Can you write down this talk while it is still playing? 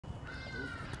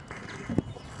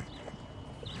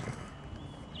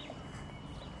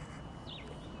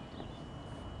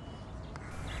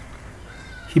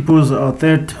Hippos are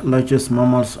third largest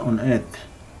mammals on earth,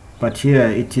 but here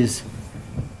it is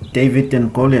David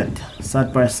and Goliath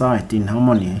side by side in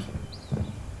harmony.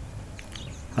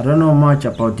 I don't know much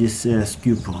about this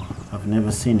squirrel. I've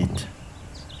never seen it.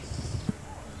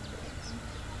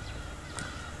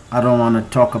 I don't want to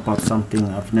talk about something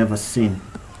I've never seen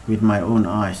with my own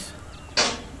eyes.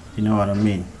 You know what I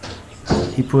mean?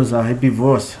 Hippos are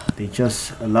herbivores. They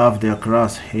just love their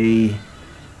grass, hay,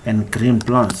 and green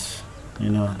plants. You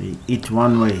know, they eat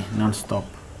one way non-stop.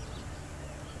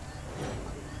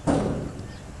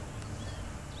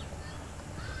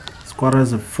 Squirrels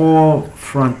have 4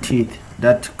 front teeth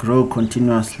that grow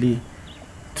continuously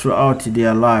throughout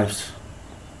their lives.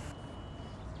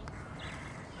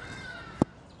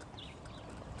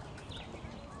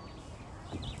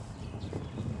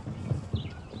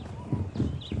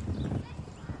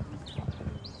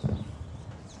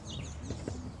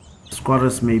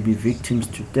 Squirrels may be victims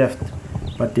to theft,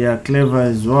 but they are clever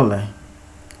as well.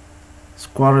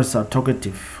 Squirrels are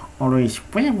talkative. Always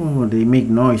they make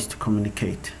noise to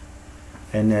communicate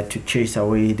and to chase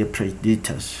away the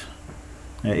predators.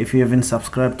 If you haven't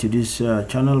subscribed to this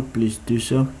channel, please do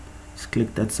so. Just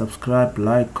click that subscribe,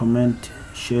 like, comment,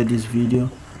 share this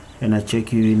video, and I'll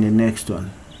check you in the next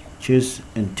one. Cheers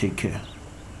and take care.